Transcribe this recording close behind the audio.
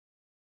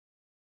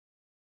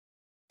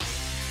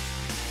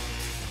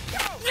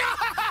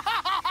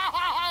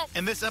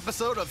In this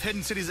episode of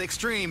Hidden Cities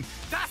Extreme,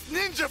 that's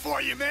ninja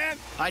for you, man!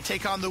 I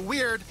take on the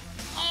weird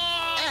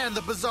and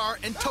the bizarre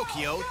in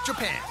Tokyo,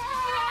 Japan.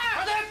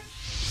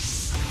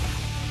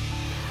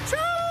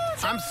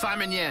 I'm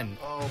Simon Yen.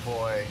 Oh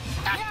boy.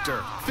 Actor,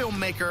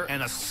 filmmaker,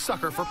 and a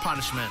sucker for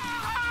punishment.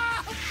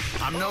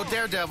 I'm no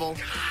daredevil,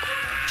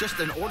 just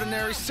an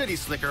ordinary city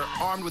slicker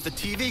armed with a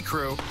TV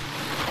crew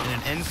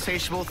and an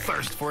insatiable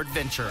thirst for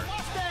adventure.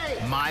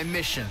 My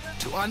mission,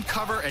 to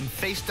uncover and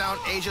face down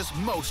Asia's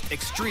most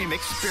extreme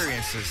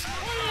experiences.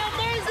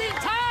 Amazing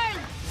time!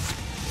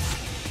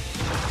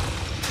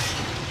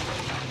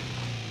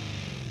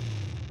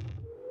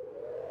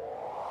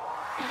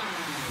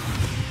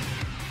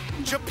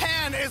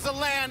 Japan is a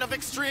land of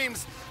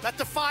extremes that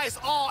defies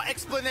all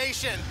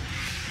explanation.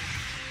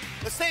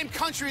 The same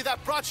country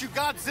that brought you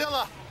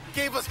Godzilla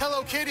gave us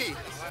Hello Kitty.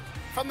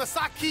 From the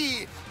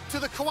sake, to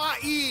the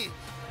kawaii,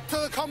 to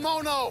the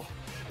kimono,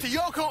 to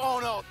Yoko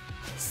Ono,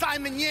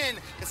 Simon Yen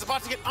is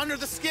about to get under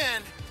the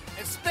skin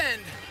and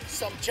spend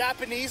some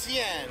Japanese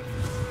yen.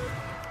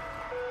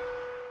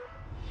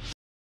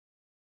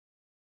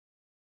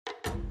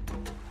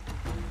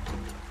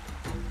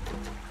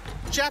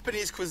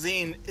 Japanese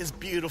cuisine is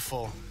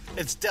beautiful.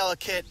 It's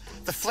delicate,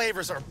 the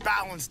flavors are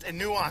balanced and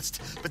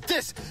nuanced, but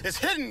this is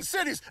Hidden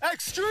Cities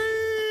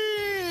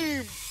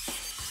Extreme!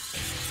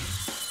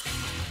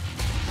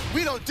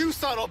 We don't do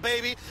subtle,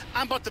 baby.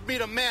 I'm about to meet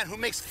a man who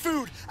makes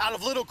food out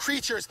of little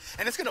creatures,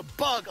 and it's gonna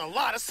bug a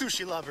lot of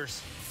sushi lovers.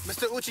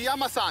 Mr.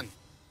 Uchiyama-san.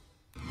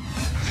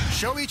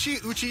 Shoichi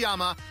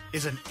Uchiyama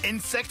is an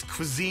insect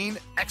cuisine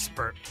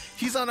expert.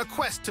 He's on a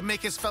quest to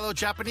make his fellow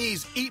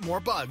Japanese eat more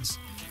bugs.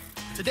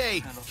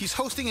 Today, he's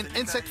hosting an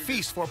insect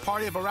feast for a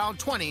party of around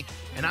 20,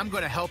 and I'm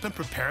gonna help him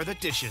prepare the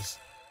dishes.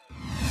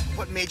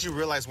 What made you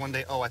realize one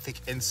day, oh, I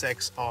think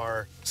insects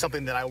are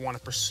something that I want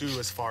to pursue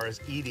as far as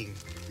eating?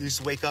 You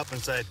just wake up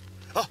and said,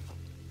 oh,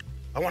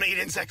 I want to eat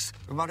insects.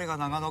 生まれが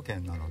長野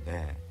県なの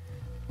で、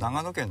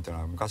長野県っていう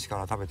のは昔か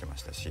ら食べてま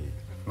したし、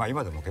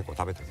今でも結構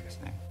食べてるんです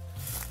ね。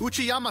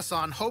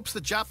Uchiyama-san hopes the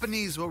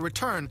Japanese will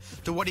return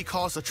to what he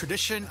calls the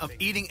tradition of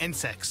eating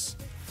insects.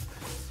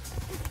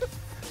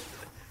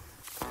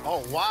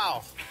 Oh,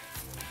 wow.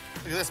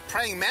 Look at this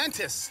praying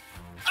mantis.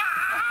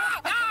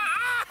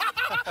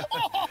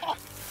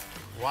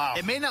 Wow.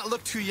 It may not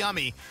look too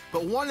yummy,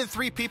 but 1 in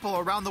 3 people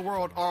around the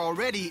world are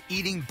already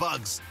eating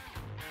bugs.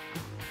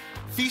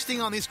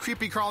 Feasting on these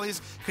creepy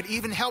crawlies could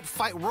even help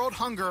fight world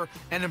hunger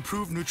and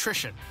improve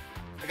nutrition.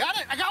 I got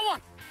it! I got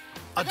one!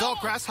 Adult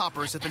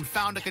grasshoppers have been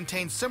found to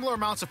contain similar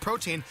amounts of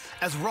protein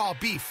as raw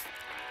beef.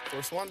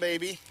 First one,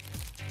 baby.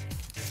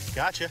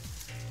 Gotcha.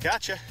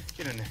 Gotcha.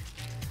 Get in there.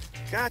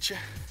 Gotcha.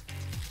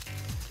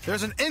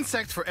 There's an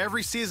insect for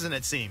every season,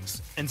 it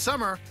seems. In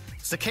summer,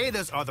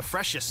 cicadas are the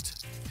freshest.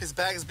 His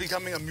bag is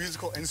becoming a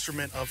musical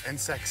instrument of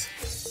insects.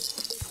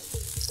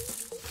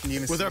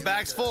 With our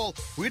bags full,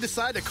 we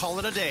decide to call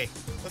it a day.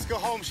 Let's go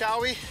home, shall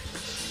we?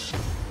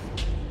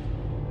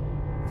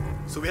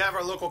 So we have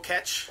our local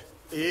catch.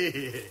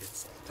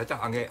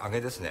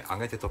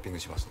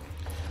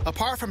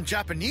 Apart from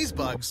Japanese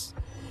bugs,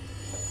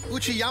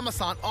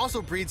 Uchiyama-san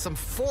also breeds some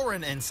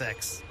foreign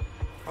insects.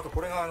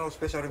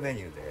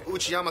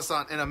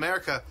 Uchiyama-san, in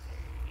America,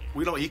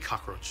 we don't eat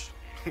cockroach.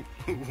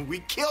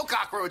 We kill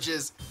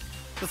cockroaches.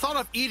 The thought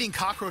of eating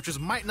cockroaches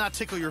might not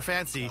tickle your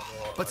fancy,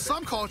 but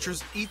some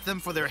cultures eat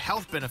them for their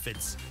health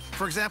benefits.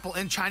 For example,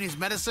 in Chinese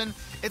medicine,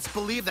 it's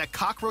believed that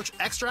cockroach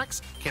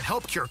extracts can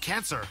help cure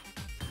cancer.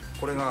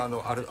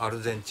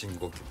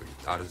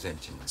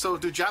 So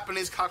do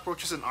Japanese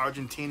cockroaches and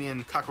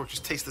Argentinian cockroaches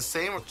taste the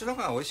same?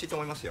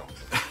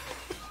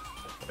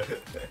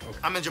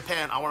 I'm in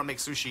Japan. I want to make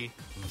sushi,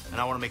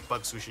 and I want to make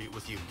bug sushi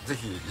with you.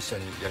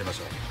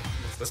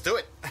 Let's do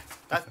it.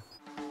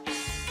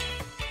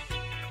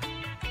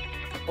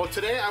 Well,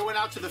 today I went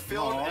out to the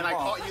field and I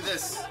caught you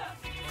this.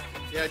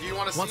 Yeah, do you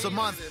want to see? Once a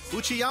month,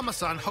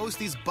 Uchiyama-san hosts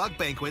these bug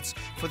banquets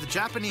for the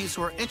Japanese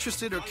who are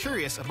interested or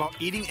curious about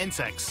eating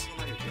insects.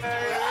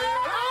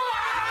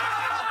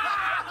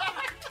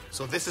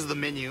 So this is the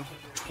menu.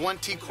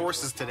 20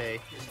 courses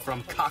today,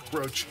 from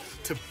cockroach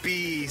to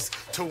bees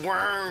to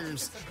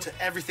worms to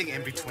everything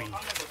in between.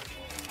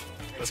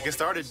 Let's get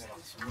started.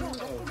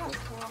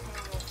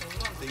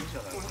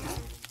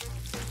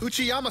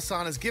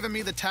 Uchiyama-san has given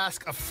me the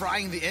task of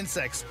frying the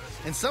insects,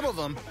 and some of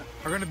them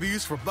are going to be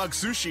used for bug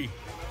sushi.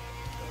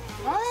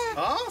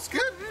 Oh, it's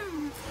good.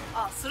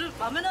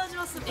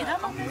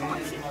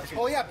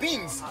 Oh, yeah,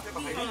 beans.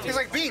 Tastes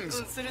like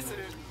beans.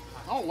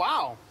 Oh,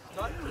 wow.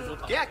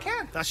 Yeah, I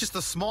can. That's just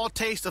a small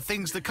taste of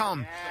things to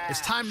come.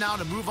 It's time now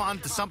to move on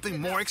to something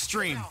more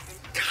extreme.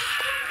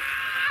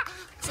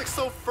 It's like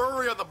so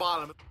furry on the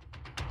bottom.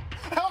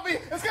 Help me!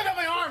 It's gonna hit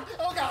my arm!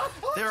 Oh, God!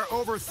 There are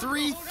over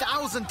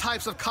 3,000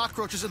 types of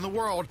cockroaches in the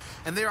world,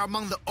 and they are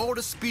among the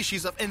oldest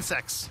species of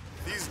insects.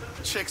 These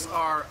chicks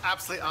are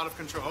absolutely out of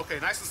control. Okay,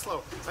 nice and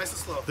slow. Nice and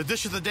slow. The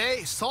dish of the day,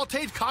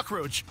 sauteed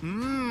cockroach.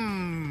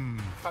 Mmm.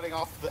 Cutting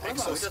off the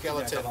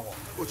exoskeleton.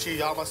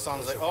 Uchiyama-san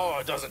is like, oh,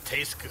 it doesn't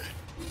taste good.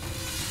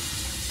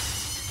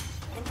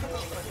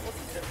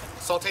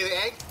 Saute the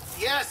egg?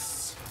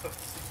 Yes!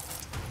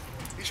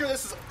 You sure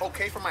this is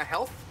okay for my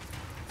health?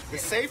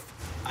 It's safe?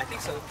 I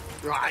think so.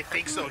 Well, I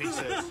think so, he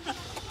says.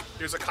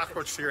 Here's a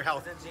cockroach for your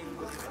health.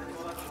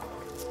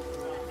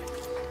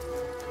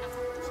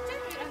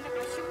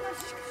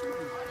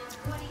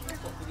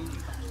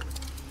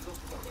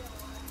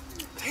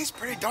 Tastes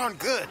pretty darn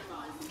good.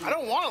 I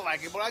don't want to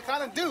like it, but I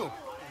kind of do.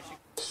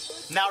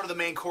 Now to the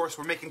main course.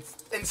 We're making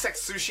insect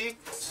sushi.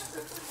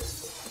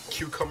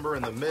 Cucumber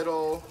in the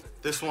middle.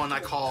 This one I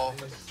call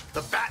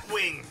the bat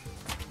wing.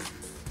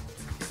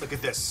 Look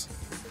at this.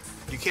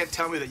 You can't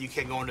tell me that you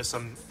can't go into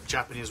some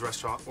Japanese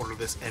restaurant, order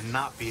this, and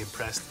not be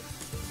impressed.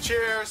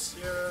 Cheers.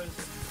 Cheers.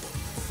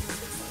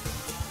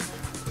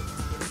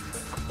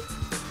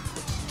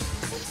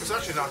 It's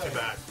actually not too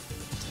bad.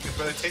 You can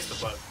barely taste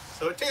the bug.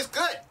 So it tastes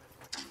good.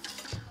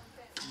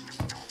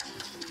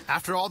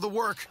 After all the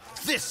work,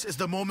 this is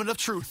the moment of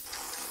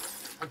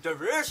truth.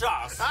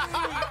 Delicious.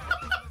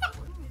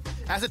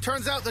 As it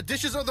turns out, the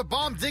dishes are the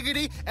bomb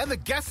diggity, and the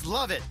guests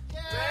love it.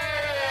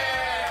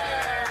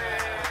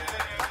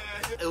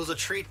 It was a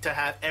treat to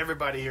have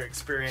everybody here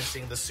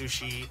experiencing the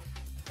sushi.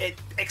 It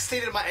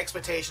exceeded my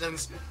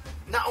expectations.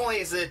 Not only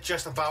is it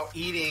just about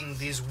eating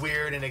these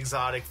weird and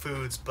exotic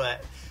foods,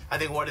 but I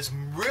think what it's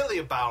really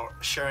about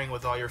sharing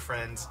with all your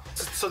friends.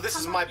 So this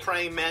is my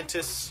praying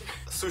mantis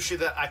sushi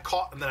that I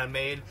caught and that I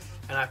made,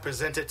 and I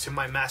present it to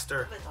my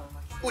master,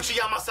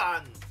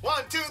 Uchiyama-san.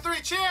 1, 2,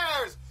 3,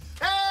 cheers!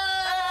 Hey!